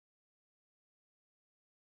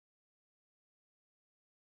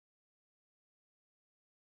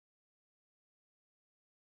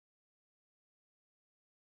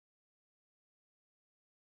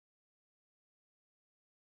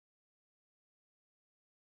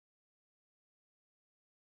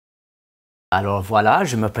Alors voilà,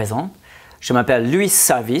 je me présente. Je m'appelle Louis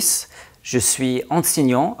Service. Je suis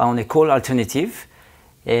enseignant en école alternative.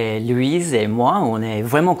 Et Louise et moi, on est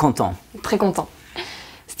vraiment contents. Très contents.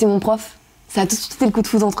 C'était mon prof. Ça a tout de suite été le coup de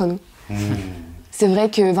foudre entre nous. C'est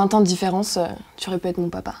vrai que 20 ans de différence, tu aurais pu être mon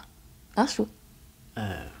papa. Hein, chou?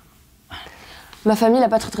 Ma famille l'a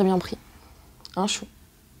pas très bien pris. Hein, chou?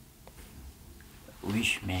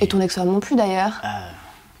 Oui, mais... Et ton ex-femme non plus, d'ailleurs.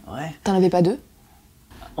 Ouais. T'en avais pas deux?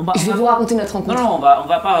 Je vais vous raconter notre rencontre. Non, on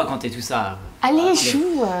va pas raconter tout ça. Allez,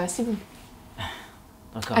 chou, c'est bon.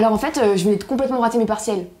 D'accord. Alors en fait, je venais de complètement rater mes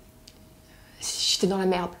partiels. J'étais dans la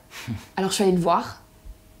merde. Alors je suis allée le voir.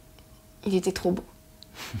 Il était trop beau.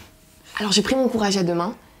 Alors j'ai pris mon courage à deux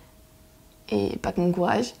mains. Et pas que mon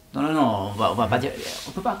courage. Non, on va pas dire...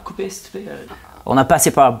 On peut pas couper, s'il te plaît. On a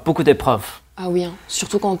passé par beaucoup d'épreuves. Ah oui, hein.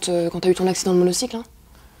 Surtout quand t'as eu ton accident de monocycle. Hein.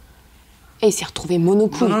 Et il s'est retrouvé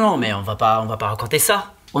monocouille. Non, mais on va pas raconter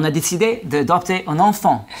ça. On a décidé d'adopter un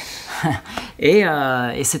enfant. et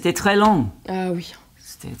c'était très long. Ah oui.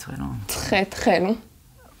 C'était très long. Très long.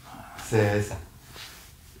 C'est ça.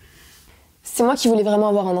 C'est moi qui voulais vraiment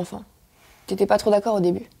avoir un enfant. T'étais pas trop d'accord au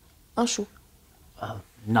début. Hein, chou?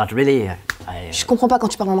 Not really. Je comprends pas quand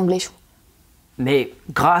tu parles en anglais, chou. Mais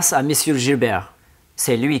grâce à Monsieur Gilbert,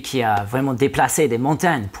 c'est lui qui a vraiment déplacé des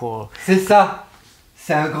montagnes pour... C'est ça.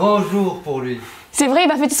 C'est un grand jour pour lui. C'est vrai, il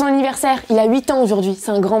va fêter son anniversaire. Il a 8 ans aujourd'hui.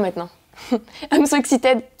 C'est un grand maintenant. I'm so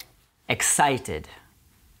excited. Excited.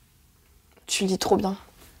 Tu le dis trop bien.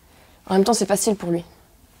 En même temps, c'est facile pour lui.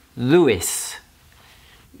 Louis.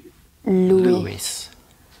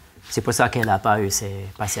 C'est pour ça qu'elle n'a pas eu ses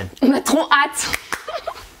patients. On a trop hâte.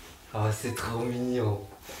 Oh, c'est trop mignon.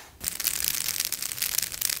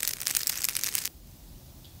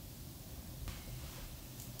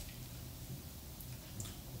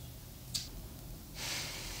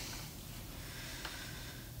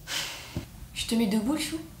 Je te mets deux boules,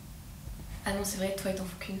 chou? Ah non, c'est vrai, toi, il t'en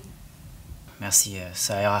faut qu'une. Merci,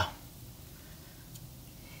 ça ira.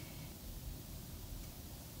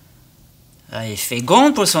 Ah, il fait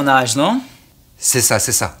grand pour son âge, non? C'est ça,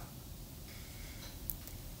 c'est ça.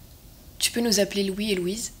 Tu peux nous appeler Louis et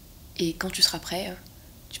Louise. Et quand tu seras prêt,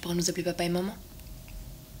 tu pourras nous appeler papa et maman.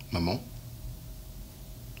 Maman?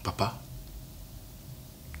 Papa?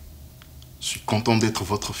 Je suis content d'être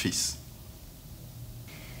votre fils.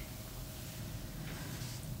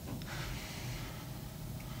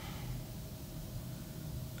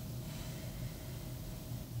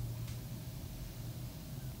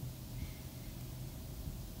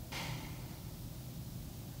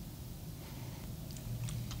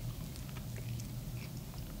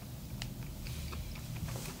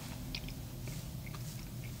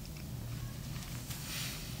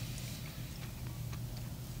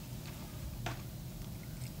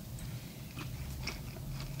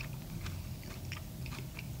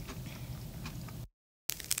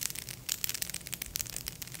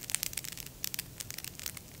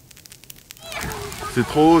 C'est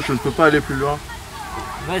trop haut, je ne peux pas aller plus loin.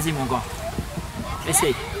 Vas-y, mon gars.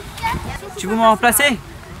 Essaye. Tu veux me remplacer?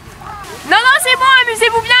 Non, c'est bon,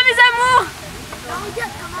 amusez-vous bien, mes amours.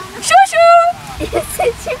 Chouchou.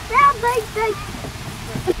 C'est super, bye.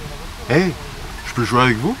 Hey, je peux jouer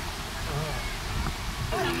avec vous?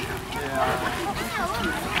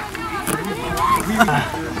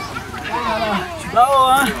 Tu vas haut,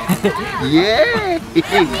 hein? Yeah!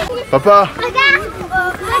 Papa!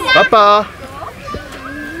 Papa!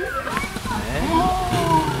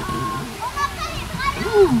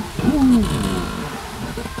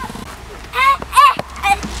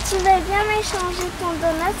 Tu veux bien m'échanger ton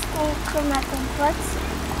donut contre ma compote?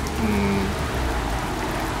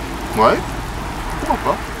 Ouais? Pourquoi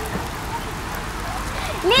pas?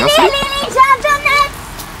 Lili, j'ai un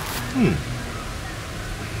donut!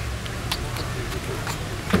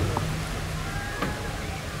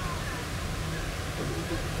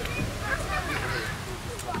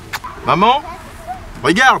 Maman?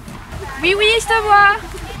 Regarde! Oui, je te vois.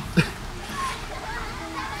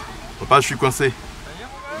 Papa, je suis coincé.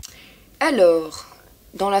 Alors,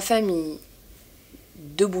 dans la famille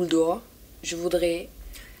de boules d'or, je voudrais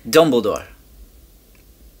Dumbledore.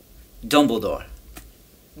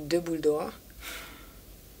 deux boules d'or.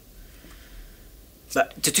 Bah,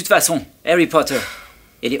 de toute façon, Harry Potter,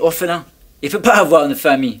 il est orphelin. Il peut pas avoir une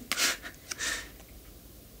famille.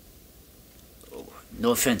 Oh,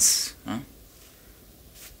 no offense, hein?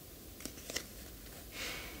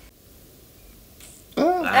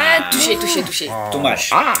 Touché. Dommage.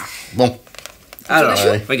 Ah! Bon. Alors,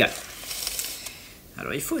 regarde.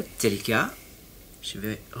 Alors, il faut être délicat. Je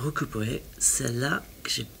vais récupérer celle-là que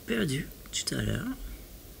j'ai perdue tout à l'heure.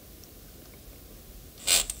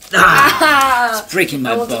 Ah! It's breaking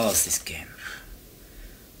my balls, this game.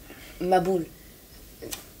 Ma boule.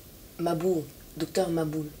 Docteur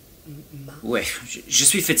Maboule. Ouais, je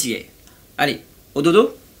suis fatigué. Allez, au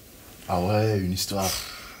dodo? Ah ouais, une histoire.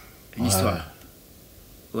 Une histoire.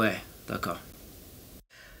 Ouais, d'accord.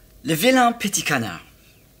 Le vilain petit canard.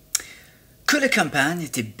 Que la campagne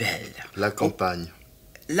était belle. La campagne.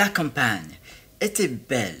 La campagne était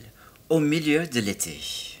belle au milieu de l'été.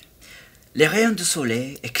 Les rayons du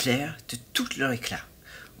soleil éclairent de tout leur éclat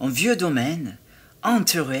un vieux domaine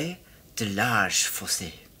entouré de larges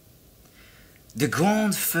fossés. De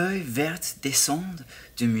grandes feuilles vertes descendent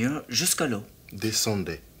du mur jusqu'à l'eau.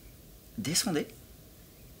 Descendez. Descendez.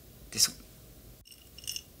 Descendez.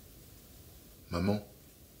 Maman.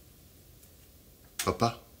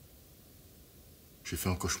 Papa. J'ai fait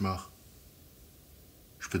un cauchemar.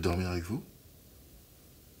 Je peux dormir avec vous?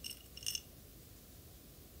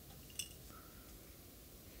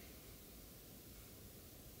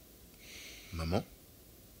 Maman.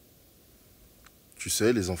 Tu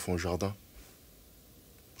sais, les enfants au jardin.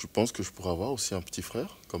 Tu penses que je pourrais avoir aussi un petit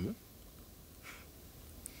frère, comme eux?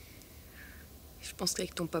 Je pense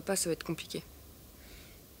qu'avec ton papa, ça va être compliqué.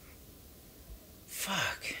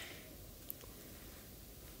 Fuck.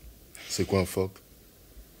 C'est quoi un phoque?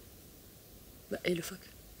 Bah, et le phoque?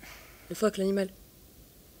 Le phoque, l'animal.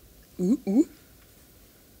 Ouh.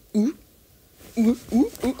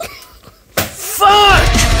 Fuck!